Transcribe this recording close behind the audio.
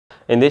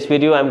In this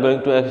video, I am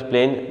going to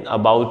explain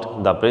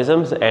about the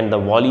prisms and the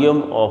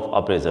volume of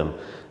a prism.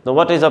 Now,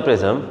 what is a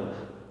prism?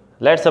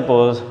 Let's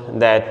suppose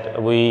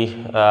that we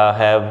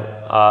have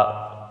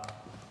a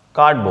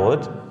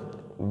cardboard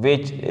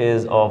which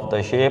is of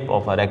the shape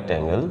of a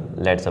rectangle,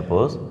 let's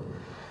suppose,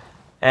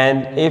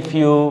 and if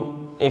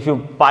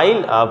you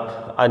pile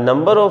up a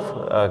number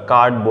of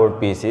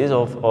cardboard pieces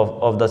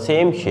of the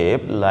same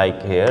shape,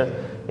 like here,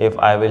 if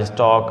I will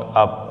stock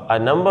up a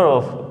number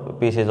of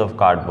pieces of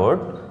cardboard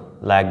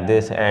like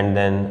this, and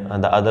then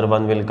the other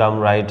one will come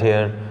right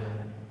here.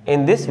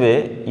 In this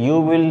way, you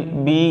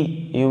will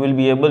be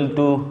able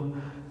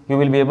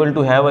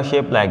to have a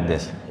shape like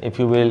this. If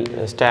you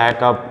will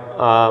stack up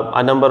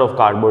a number of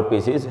cardboard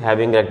pieces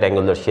having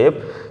rectangular shape,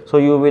 so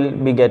you will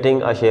be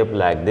getting a shape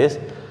like this.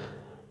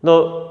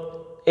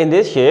 Now, in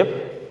this shape,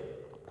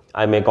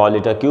 I may call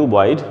it a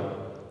cuboid.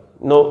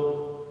 Now,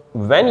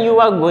 when you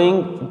are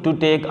going to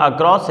take a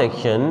cross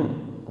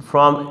section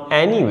from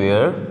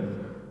anywhere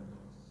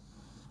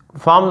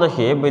from the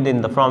shape,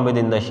 from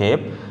within the shape,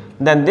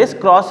 then this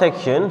cross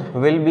section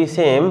will be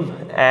same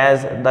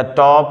as the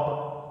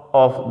top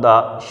of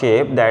the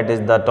shape, that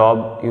is the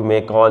top, you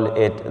may call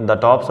it the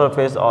top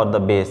surface or the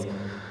base.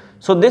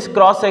 So, this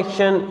cross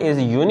section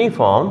is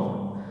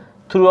uniform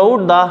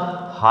throughout the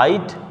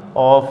height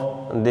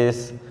of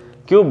this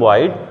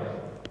cuboid.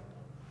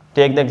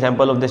 Take the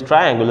example of this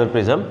triangular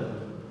prism.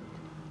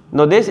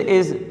 Now, this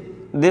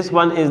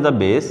one is the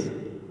base,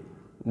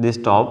 this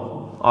top,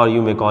 or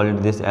you may call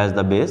it this as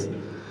the base.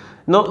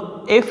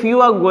 Now, if you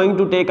are going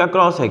to take a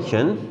cross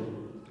section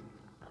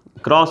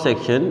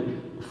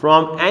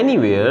from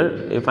anywhere,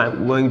 if I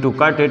am going to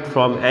cut it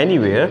from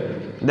anywhere,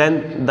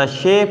 then the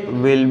shape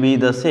will be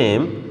the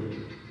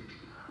same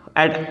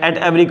at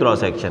every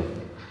cross section.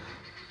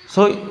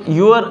 So,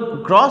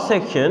 your cross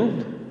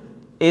section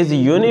is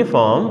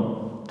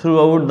uniform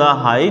throughout the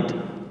height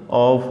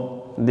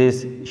of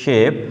this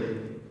shape.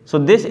 So,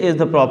 this is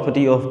the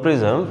property of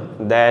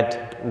prism,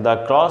 that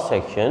the cross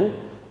section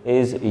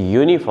is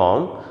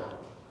uniform.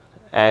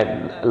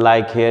 And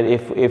like here,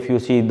 if you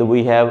see,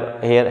 we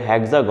have here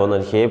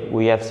hexagonal shape,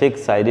 we have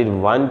 6 sided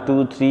 1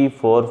 2 3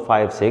 4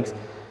 5 6.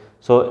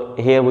 So,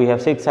 here we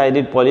have 6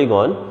 sided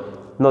polygon.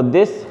 Now,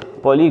 this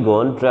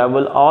polygon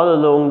travel all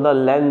along the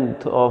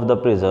length of the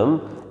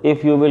prism.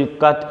 If you will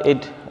cut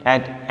it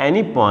at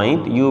any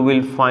point, you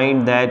will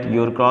find that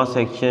your cross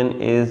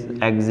section is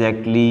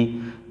exactly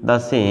the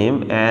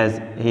same as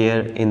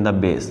here in the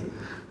base.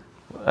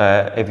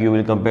 If you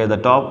will compare the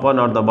top one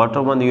or the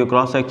bottom one, your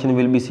cross section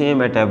will be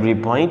same at every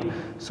point.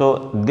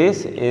 So,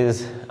 this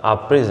is a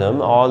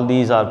prism. All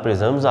these are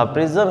prisms. A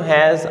prism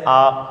has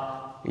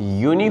a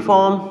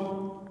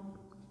uniform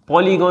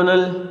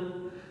polygonal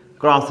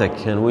cross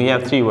section. We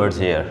have 3 words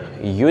here.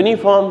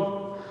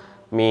 Uniform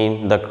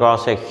mean the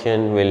cross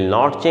section will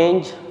not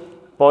change.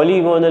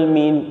 Polygonal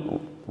mean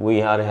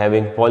we are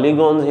having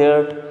polygons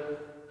here.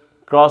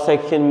 Cross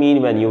section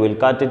mean when you will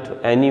cut it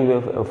anyway,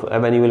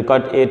 when you will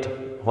cut it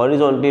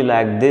horizontally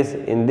like this,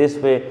 in this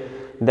way,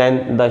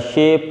 then the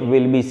shape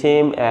will be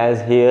same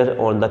as here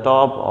on the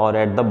top or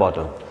at the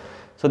bottom.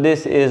 So,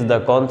 this is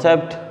the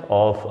concept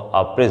of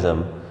a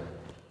prism.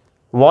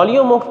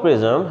 Volume of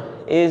prism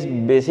is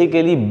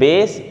basically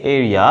base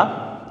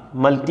area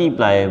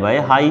multiplied by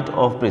height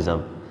of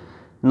prism.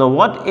 Now,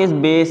 what is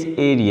base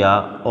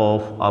area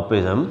of a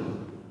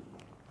prism?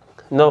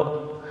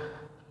 Now,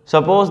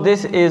 suppose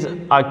this is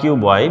a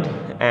cuboid,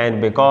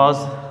 and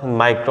because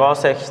my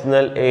cross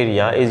sectional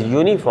area is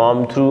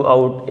uniform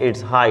throughout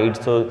its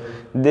height, so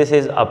this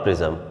is a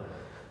prism.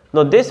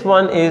 Now, this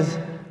one is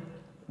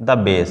the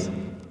base,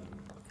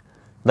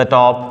 the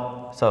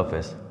top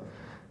surface.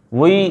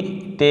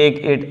 We take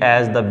it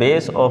as the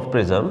base of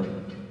prism,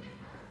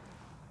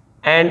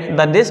 and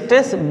the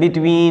distance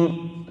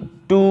between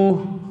two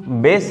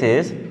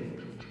bases,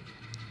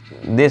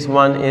 this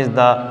one is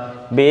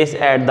the base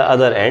at the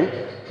other end.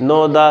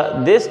 Now,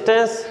 the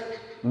distance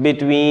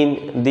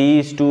between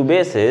these two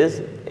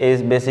bases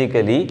is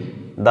basically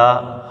the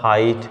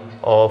height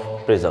of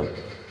prism.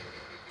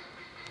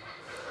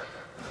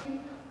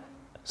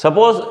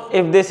 Suppose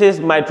if this is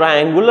my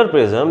triangular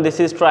prism,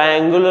 this is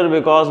triangular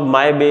because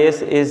my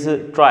base is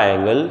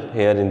triangle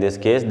here in this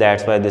case,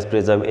 that is why this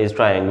prism is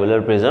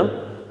triangular prism.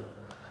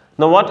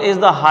 Now, what is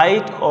the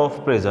height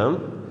of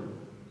prism?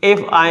 If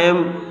I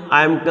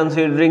am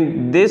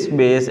considering this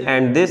base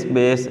and this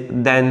base,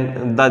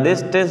 then the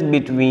distance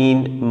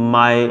between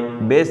my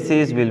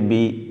bases will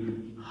be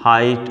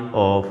height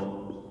of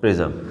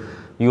prism.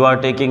 You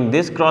are taking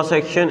this cross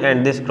section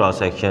and this cross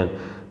section.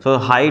 So,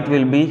 height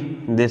will be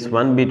this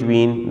one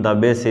between the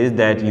bases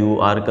that you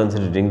are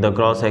considering, the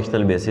cross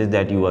sectional bases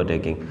that you are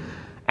taking.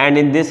 And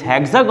in this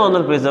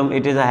hexagonal prism,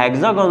 it is a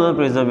hexagonal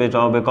prism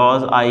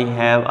because I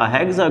have a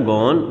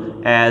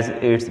hexagon as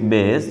its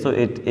base. So,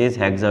 it is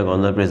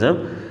hexagonal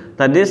prism.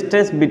 The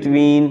distance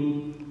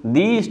between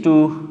these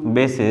two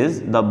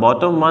bases, the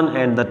bottom one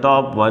and the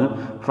top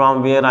one,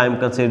 from where I am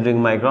considering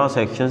my cross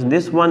sections,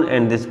 this one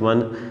and this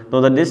one.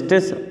 Now, the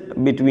distance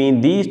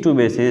between these two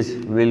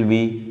bases will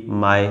be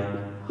my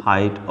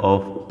height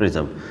of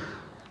prism.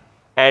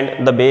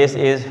 and the base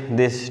is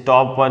this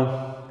top one.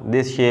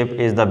 This shape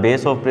is the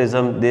base of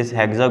prism, this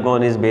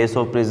hexagon is base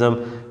of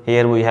prism.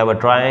 Here we have a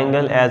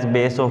triangle as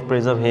base of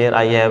prism, here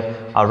I have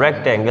a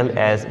rectangle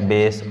as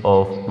base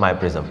of my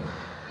prism.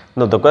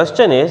 Now the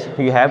question is,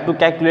 you have to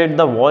calculate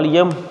the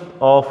volume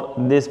of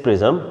this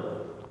prism.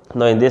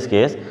 Now in this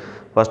case,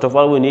 first of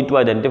all we need to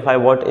identify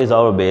what is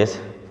our base.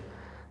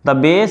 The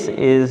base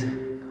is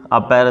a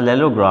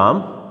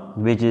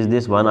parallelogram, which is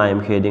this one I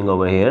am shading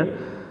over here.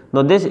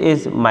 Now this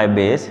is my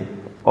base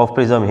of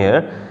prism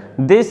here.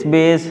 This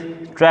base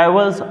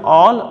travels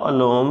all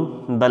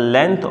along the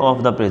length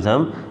of the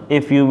prism.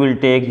 If you will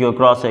take your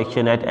cross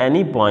section at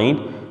any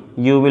point,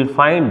 you will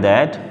find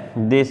that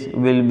this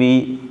will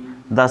be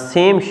the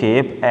same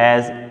shape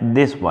as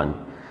this one.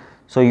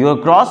 So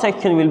your cross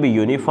section will be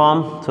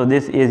uniform. So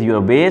this is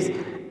your base,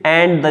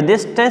 and the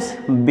distance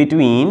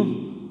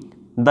between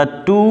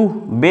the two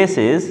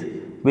bases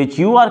which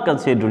you are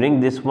considering,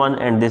 this one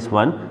and this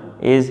one,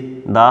 is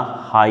the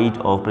height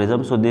of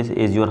prism. So this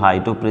is your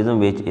height of prism,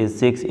 which is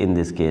 6 in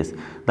this case,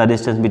 the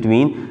distance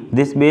between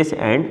this base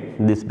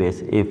and this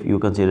base, if you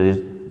consider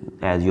it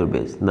as your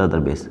base, the other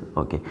base.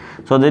 Okay,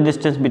 so the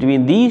distance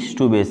between these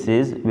two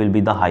bases will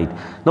be the height.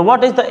 Now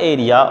what is the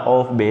area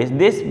of base?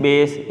 This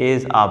base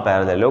is a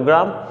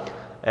parallelogram,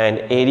 and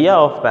area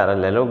of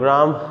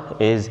parallelogram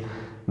is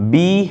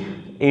B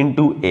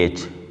into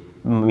H,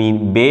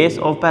 mean base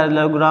of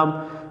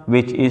parallelogram,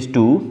 which is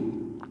 2,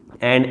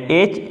 and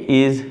H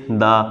is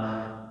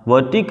the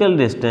vertical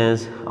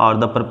distance or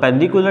the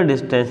perpendicular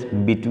distance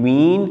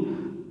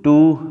between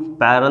two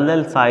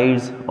parallel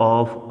sides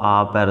of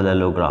a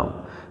parallelogram.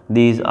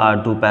 These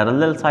are two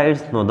parallel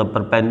sides. Now the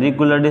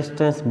perpendicular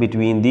distance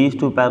between these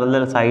two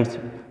parallel sides,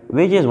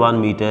 which is 1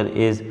 meter,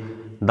 is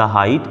the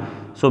height.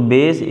 So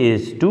base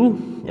is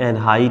 2 and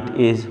height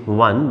is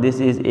 1. This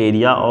is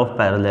area of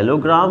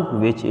parallelogram,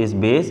 which is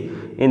base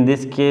in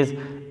this case,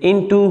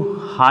 into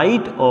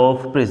height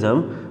of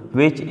prism,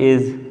 which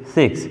is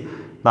 6.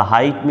 The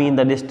height means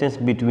the distance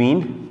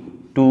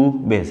between two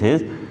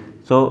bases.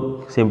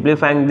 So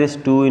simplifying this,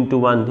 2 into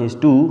 1 is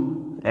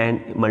 2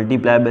 and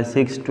multiply by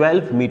 6,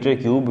 12 meter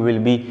cube will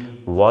be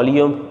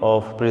volume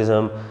of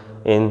prism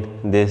in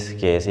this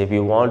case. If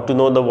you want to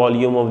know the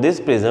volume of this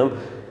prism,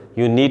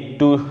 you need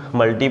to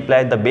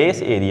multiply the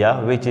base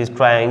area, which is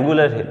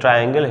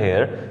triangle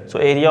here. So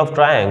area of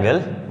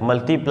triangle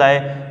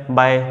multiply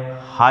by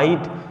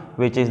height,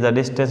 which is the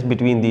distance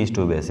between these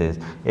two bases.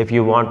 If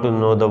you want to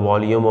know the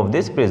volume of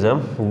this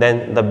prism,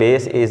 then the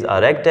base is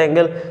a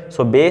rectangle.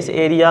 So base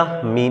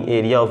area mean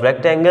area of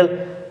rectangle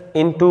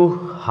into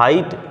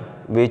height,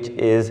 which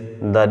is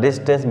the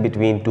distance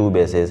between two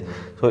bases.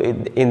 So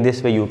in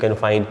this way you can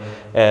find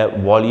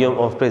volume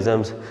of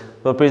prisms.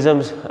 So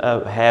prisms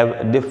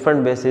have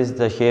different bases,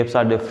 the shapes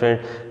are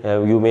different.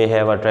 You may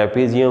have a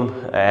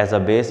trapezium as a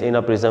base in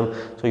a prism,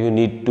 so you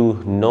need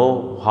to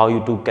know how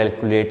you to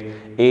calculate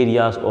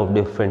areas of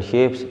different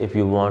shapes if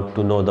you want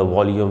to know the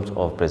volumes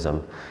of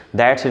prism.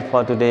 That's it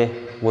for today.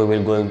 We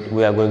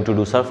are going to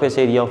do surface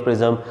area of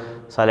prism,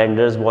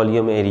 cylinder's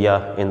volume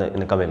area in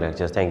the coming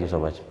lectures. Thank you so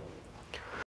much.